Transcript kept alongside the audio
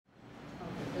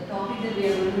today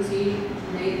we are going to see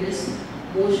like this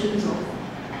motions of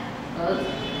Earth.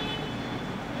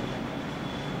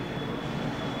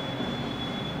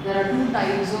 There are two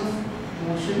types of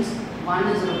motions. One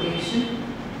is rotation,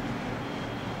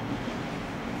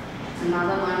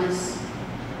 another one is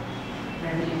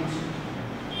revolution.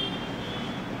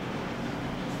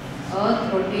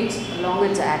 Earth rotates along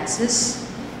its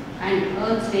axis and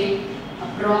Earth takes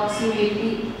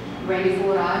approximately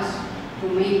 24 hours to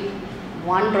make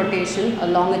one rotation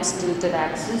along its tilted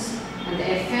axis, and the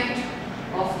effect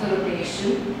of the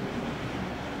rotation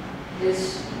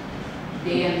is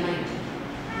day and night.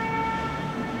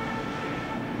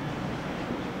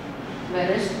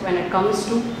 Whereas when it comes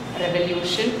to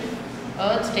revolution,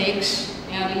 Earth takes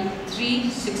nearly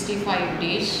 365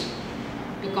 days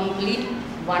to complete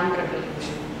one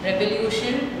revolution.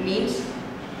 Revolution means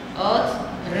Earth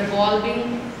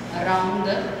revolving around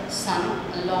the Sun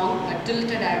along a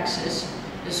tilted axis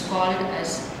is called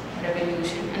as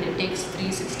revolution, and it takes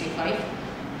 365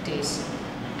 days.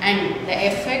 And the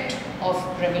effect of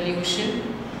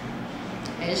revolution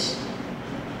is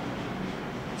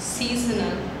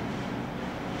seasonal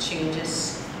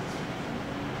changes.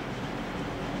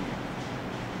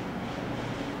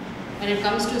 When it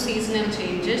comes to seasonal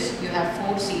changes, you have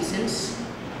 4 seasons: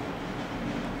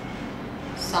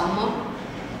 summer,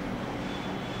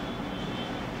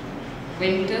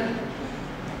 winter,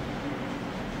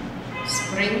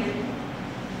 spring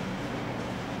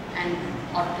and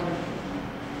autumn.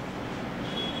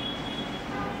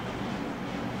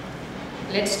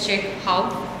 Let's check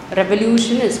how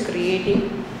revolution is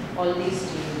creating all these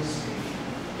changes.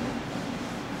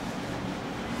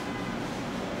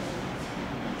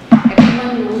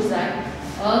 Everyone knows that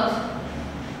Earth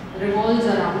revolves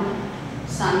around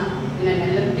Sun in an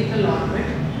elliptical orbit,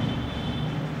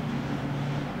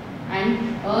 and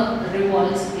Earth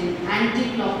revolves in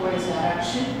anti-clockwise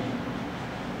direction.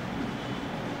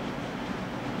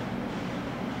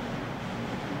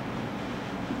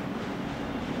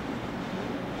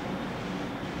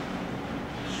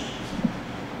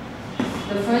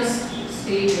 The first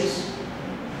stage is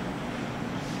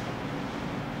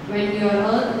when your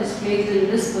Earth is placed in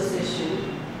this position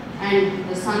and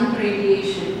the sun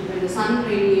radiation, when the sun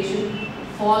radiation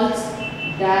falls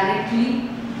directly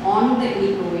on the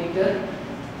equator,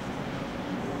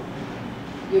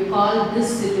 you call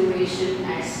this situation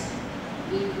as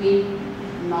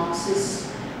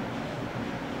equinoxes,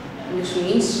 which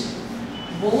means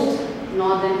both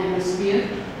northern hemisphere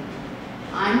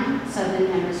and southern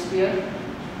hemisphere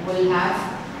will have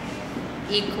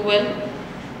equal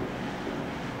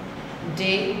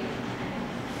day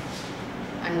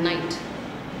and night.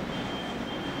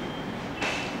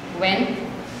 When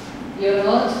your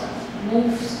Earth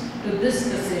moves to this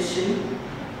position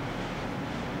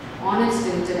on its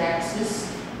tilted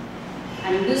axis,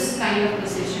 and this kind of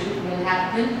position will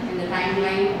happen in the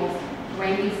timeline of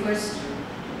 21st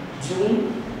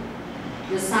June,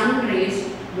 the sun rays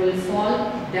will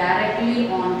fall directly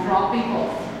on Tropic of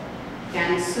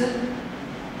Cancer,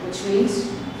 which means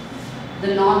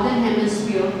the northern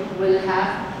hemisphere will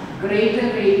have greater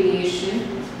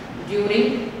radiation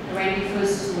during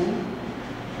 21st June,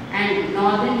 and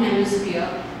northern hemisphere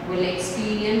will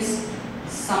experience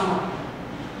summer.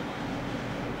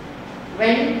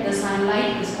 When the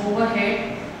sunlight is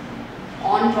overhead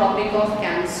on Tropic of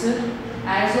Cancer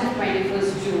as of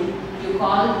 21st June, you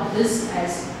call this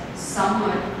as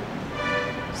summer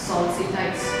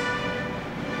solstice.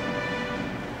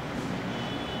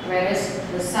 Whereas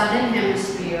the southern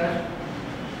hemisphere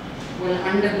will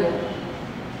undergo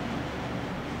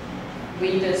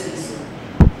winter season.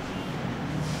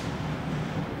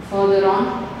 Further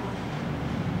on,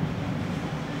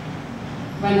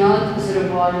 when Earth is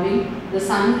revolving, the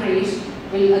sun rays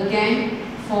will again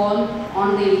fall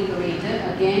on the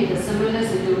equator. Again, the similar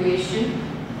situation,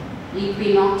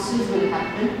 equinoxes will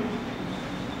happen.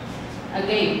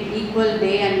 Again, equal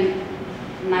day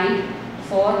and night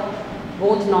for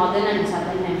both northern and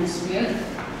southern hemisphere.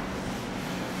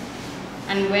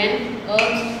 And when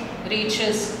Earth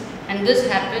reaches, and this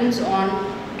happens on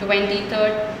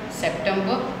 23rd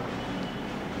September,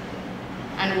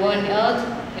 and when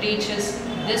Earth reaches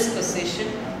this position,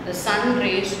 the sun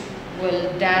rays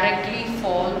will directly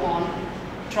fall on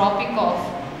Tropic of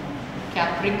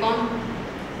Capricorn,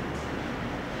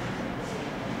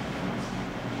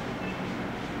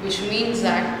 which means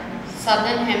that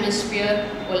southern hemisphere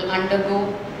will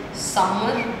undergo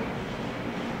summer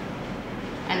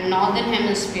and northern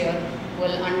hemisphere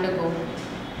will undergo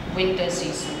winter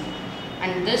season.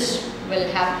 And this will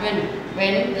happen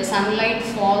when the sunlight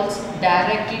falls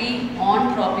directly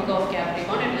on Tropic of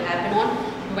Capricorn. It will happen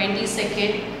on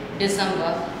 22nd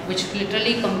December, which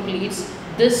literally completes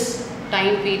this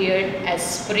time period as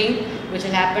spring, which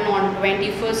will happen on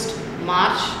 21st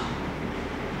March.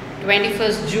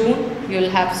 21st June you will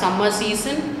have summer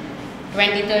season,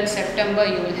 23rd September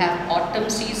you will have autumn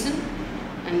season,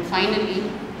 and finally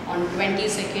on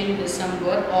 22nd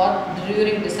December or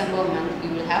during December month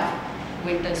you will have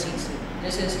winter season.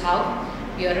 This is how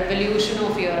your revolution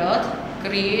of your earth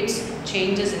creates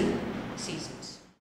changes in